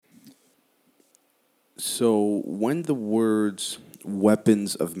So, when the words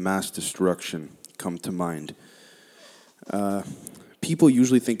weapons of mass destruction come to mind, people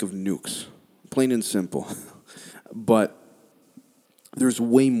usually think of nukes, plain and simple. But there's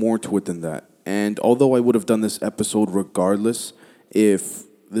way more to it than that. And although I would have done this episode regardless if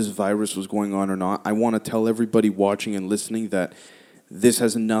this virus was going on or not, I want to tell everybody watching and listening that this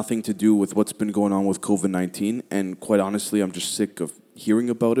has nothing to do with what's been going on with COVID 19. And quite honestly, I'm just sick of hearing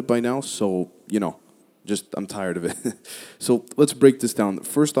about it by now. So, just I'm tired of it. So let's break this down.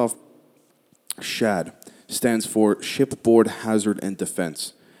 First off, SHAD stands for Shipboard Hazard and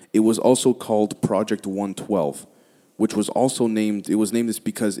Defense. It was also called Project 112, which was also named, it was named this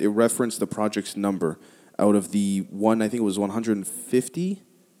because it referenced the project's number out of the I think it was 150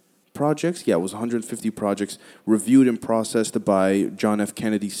 projects. Yeah, it was 150 projects reviewed and processed by John F.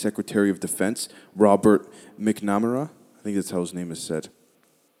 Kennedy's Secretary of Defense, Robert McNamara. I think that's how his name is said.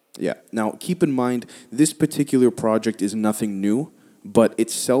 Yeah. Now, keep in mind, this particular project is nothing new, but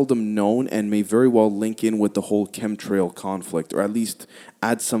it's seldom known and may very well link in with the whole chemtrail conflict, or at least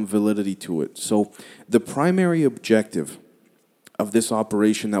add some validity to it. So, the primary objective of this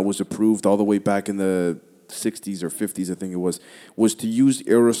operation that was approved all the way back in the 60s or 50s, I think it was to use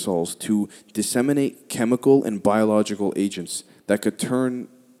aerosols to disseminate chemical and biological agents that could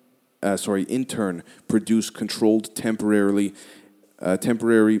in turn, produce controlled temporary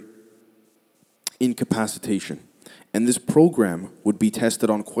incapacitation. And this program would be tested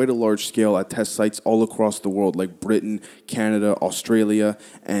on quite a large scale at test sites all across the world, like Britain, Canada, Australia,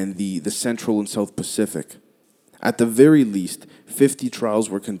 and the Central and South Pacific. At the very least, 50 trials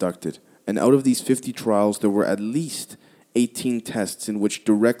were conducted. And out of these 50 trials, there were at least 18 tests in which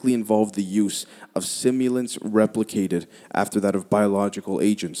directly involved the use of simulants replicated after that of biological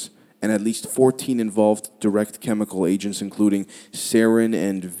agents. And at least 14 involved direct chemical agents, including sarin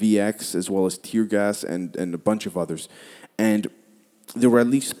and VX, as well as tear gas and a bunch of others. And there were at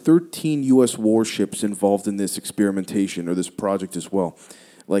least 13 U.S. warships involved in this experimentation, or this project as well.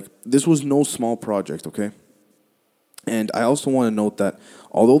 Like, this was no small project, okay? And I also want to note that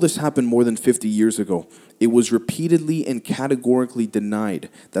although this happened more than 50 years ago, it was repeatedly and categorically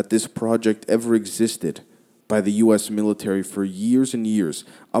denied that this project ever existed by the U.S. military for years and years,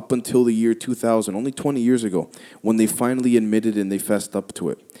 up until the year 2000, only 20 years ago, when they finally admitted and they fessed up to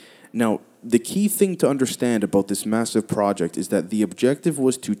it. Now, the key thing to understand about this massive project is that the objective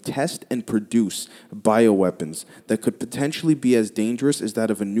was to test and produce bioweapons that could potentially be as dangerous as that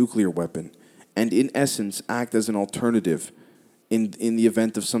of a nuclear weapon, and in essence, act as an alternative in the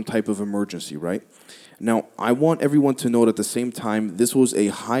event of some type of emergency, right? Now, I want everyone to note at the same time, this was a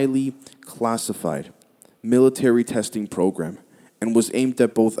highly classified military testing program and was aimed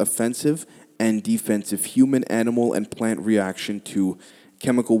at both offensive and defensive human, animal, and plant reaction to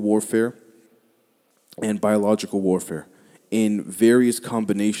chemical warfare and biological warfare in various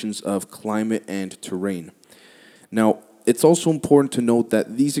combinations of climate and terrain. Now, it's also important to note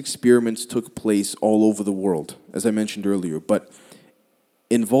that these experiments took place all over the world, as I mentioned earlier, but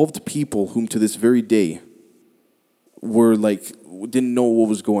involved people whom to this very day didn't know what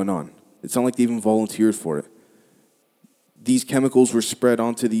was going on. It's not like they even volunteered for it. These chemicals were spread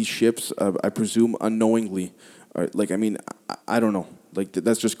onto these ships, I presume, unknowingly. I don't know.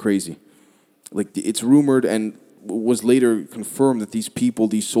 That's just crazy. It's rumored and was later confirmed that these people,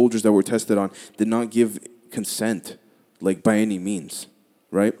 these soldiers that were tested on, did not give consent, by any means,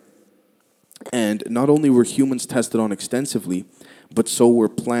 right? And not only were humans tested on extensively, but so were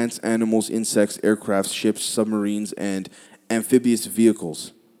plants, animals, insects, aircrafts, ships, submarines, and amphibious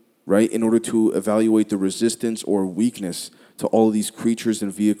vehicles, right, in order to evaluate the resistance or weakness to all of these creatures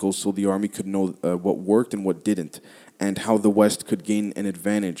and vehicles so the Army could know what worked and what didn't, and how the West could gain an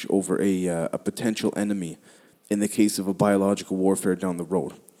advantage over a potential enemy in the case of a biological warfare down the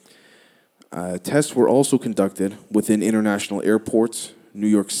road. Tests were also conducted within international airports, New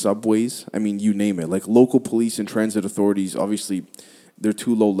York subways, you name it. Local police and transit authorities, obviously, they're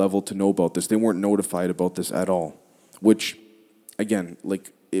too low level to know about this. They weren't notified about this at all, which, again,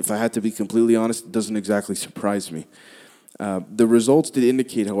 if I had to be completely honest, it doesn't exactly surprise me. The results did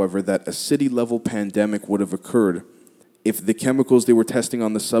indicate, however, that a city-level pandemic would have occurred if the chemicals they were testing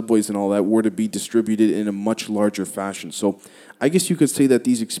on the subways and all that were to be distributed in a much larger fashion. So I guess you could say that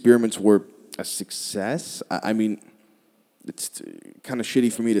these experiments were a success. It's kind of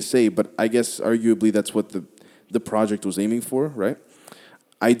shitty for me to say, but I guess arguably that's what the project was aiming for, right?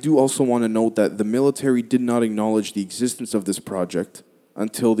 I do also want to note that the military did not acknowledge the existence of this project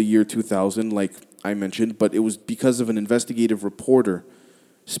until the year 2000, like I mentioned, but it was because of an investigative reporter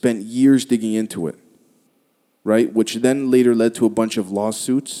spent years digging into it, right? Which then later led to a bunch of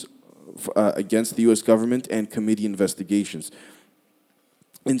lawsuits against the U.S. government and committee investigations.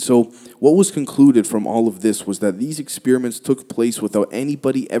 And so, what was concluded from all of this was that these experiments took place without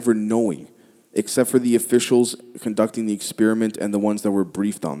anybody ever knowing, except for the officials conducting the experiment and the ones that were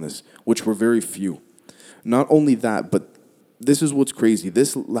briefed on this, which were very few. Not only that, but this is what's crazy.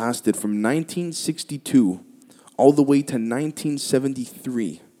 This lasted from 1962 all the way to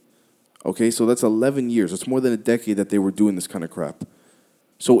 1973. Okay, so that's 11 years. It's more than a decade that they were doing this kind of crap.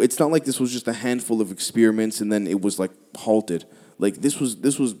 So it's not like this was just a handful of experiments and then it was like halted. Like this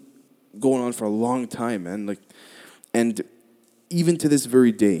was going on for a long time, man. Like, and even to this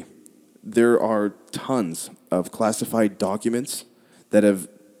very day, there are tons of classified documents that have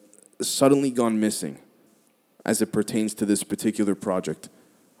suddenly gone missing as it pertains to this particular project.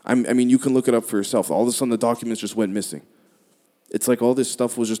 I mean, you can look it up for yourself. All of a sudden, the documents just went missing. It's like all this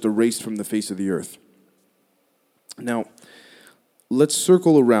stuff was just erased from the face of the earth. Now, let's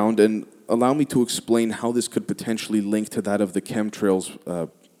circle around and allow me to explain how this could potentially link to that of the chemtrails,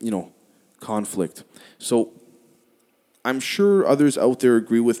 conflict. So, I'm sure others out there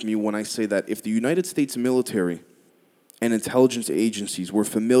agree with me when I say that if the United States military and intelligence agencies were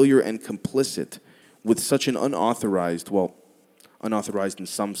familiar and complicit with such an unauthorized in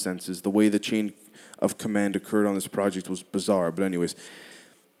some senses, the way the chain of command occurred on this project was bizarre, but anyways,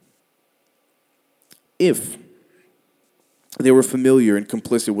 if they were familiar and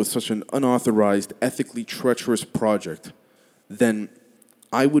complicit with such an unauthorized, ethically treacherous project, then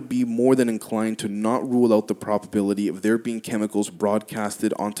I would be more than inclined to not rule out the probability of there being chemicals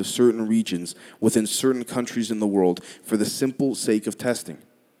broadcasted onto certain regions within certain countries in the world for the simple sake of testing,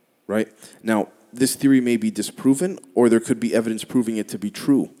 right? Now, this theory may be disproven, or there could be evidence proving it to be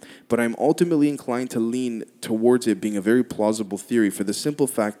true, but I'm ultimately inclined to lean towards it being a very plausible theory for the simple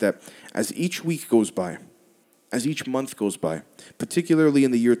fact that as each week goes by, as each month goes by, particularly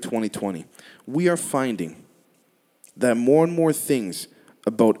in the year 2020, we are finding that more and more things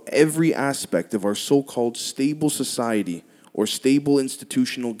about every aspect of our so-called stable society or stable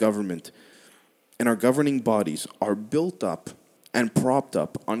institutional government and our governing bodies are built up and propped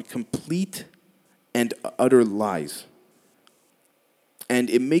up on complete and utter lies. And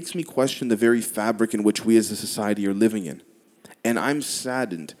it makes me question the very fabric in which we as a society are living in. And I'm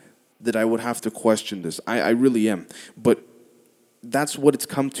saddened that I would have to question this. I really am. But that's what it's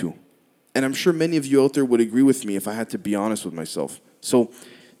come to. And I'm sure many of you out there would agree with me if I had to be honest with myself. So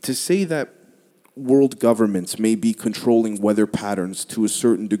to say that world governments may be controlling weather patterns to a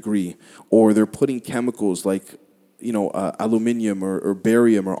certain degree, or they're putting chemicals like aluminium or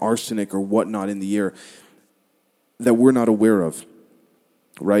barium or arsenic or whatnot in the air that we're not aware of,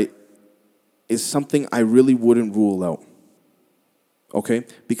 right, is something I really wouldn't rule out. Okay?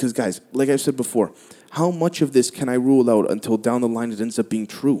 Because, guys, like I said before, how much of this can I rule out until down the line it ends up being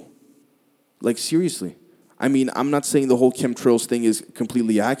true? Like, seriously. I mean, I'm not saying the whole chemtrails thing is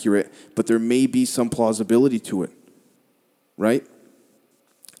completely accurate, but there may be some plausibility to it, right?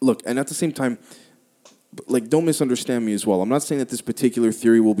 Look, and at the same time, like, don't misunderstand me as well. I'm not saying that this particular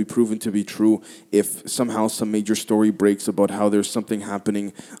theory will be proven to be true if somehow some major story breaks about how there's something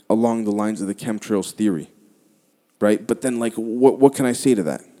happening along the lines of the chemtrails theory, right? But then, like, what can I say to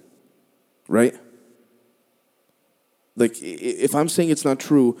that, right? Like, if I'm saying it's not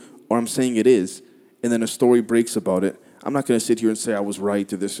true or I'm saying it is, and then a story breaks about it, I'm not going to sit here and say I was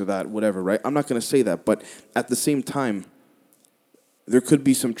right or this or that, whatever, right? I'm not going to say that. But at the same time, there could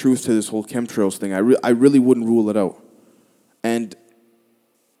be some truth to this whole chemtrails thing. I really wouldn't rule it out. And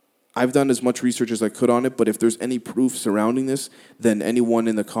I've done as much research as I could on it, but if there's any proof surrounding this, then anyone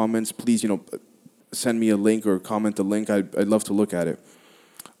in the comments, please, send me a link or comment a link. I'd love to look at it.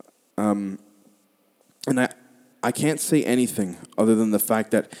 And I can't say anything other than the fact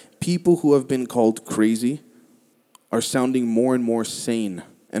that people who have been called crazy are sounding more and more sane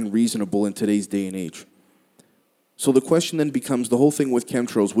and reasonable in today's day and age. So the question then becomes, the whole thing with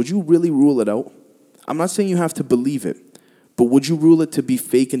chemtrails, would you really rule it out? I'm not saying you have to believe it, but would you rule it to be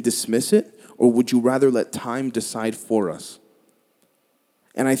fake and dismiss it, or would you rather let time decide for us?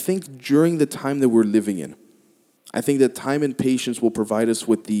 And I think during the time that we're living in, I think that time and patience will provide us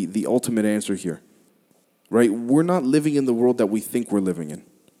with the ultimate answer here. Right? We're not living in the world that we think we're living in.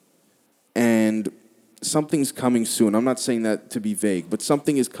 And something's coming soon. I'm not saying that to be vague, but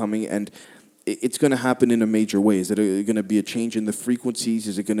something is coming, and it's going to happen in a major way. Is it going to be a change in the frequencies?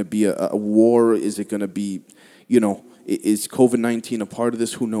 Is it going to be a war? Is it going to be, is COVID-19 a part of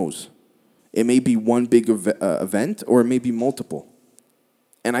this? Who knows? It may be one big event, or it may be multiple.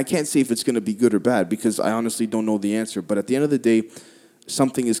 And I can't say if it's going to be good or bad, because I honestly don't know the answer. But at the end of the day,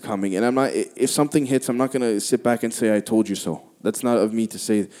 something is coming, and I'm not. If something hits, I'm not gonna sit back and say I told you so. That's not of me to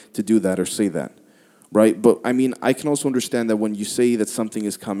say to do that or say that, right? But I mean, I can also understand that when you say that something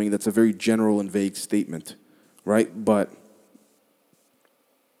is coming, that's a very general and vague statement, right? But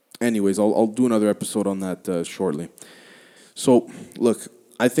anyways, I'll do another episode on that shortly. So look,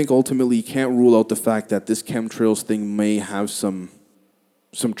 I think ultimately you can't rule out the fact that this chemtrails thing may have some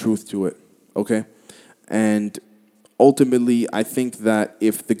truth to it. Okay, and ultimately, I think that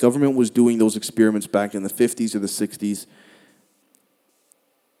if the government was doing those experiments back in the 50s or the 60s,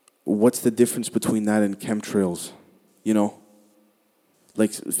 what's the difference between that and chemtrails? You know,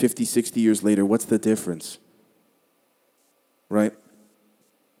 like 50, 60 years later, what's the difference? Right?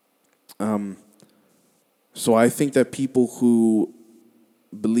 So I think that people who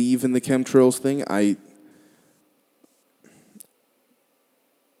believe in the chemtrails thing, I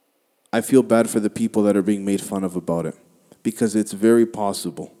feel bad for the people that are being made fun of about it because it's very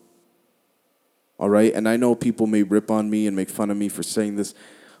possible. All right? And I know people may rip on me and make fun of me for saying this,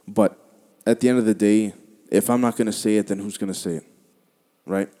 but at the end of the day, if I'm not going to say it, then who's going to say it?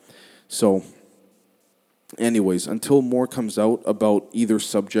 Right? So, anyways, until more comes out about either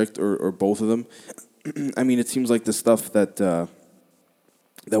subject or both of them, I mean, it seems like the stuff that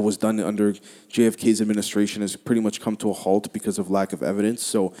was done under JFK's administration has pretty much come to a halt because of lack of evidence.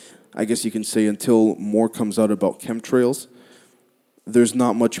 So I guess you can say until more comes out about chemtrails, there's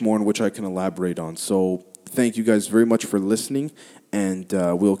not much more in which I can elaborate on. So thank you guys very much for listening, and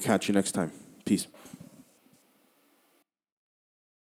we'll catch you next time. Peace.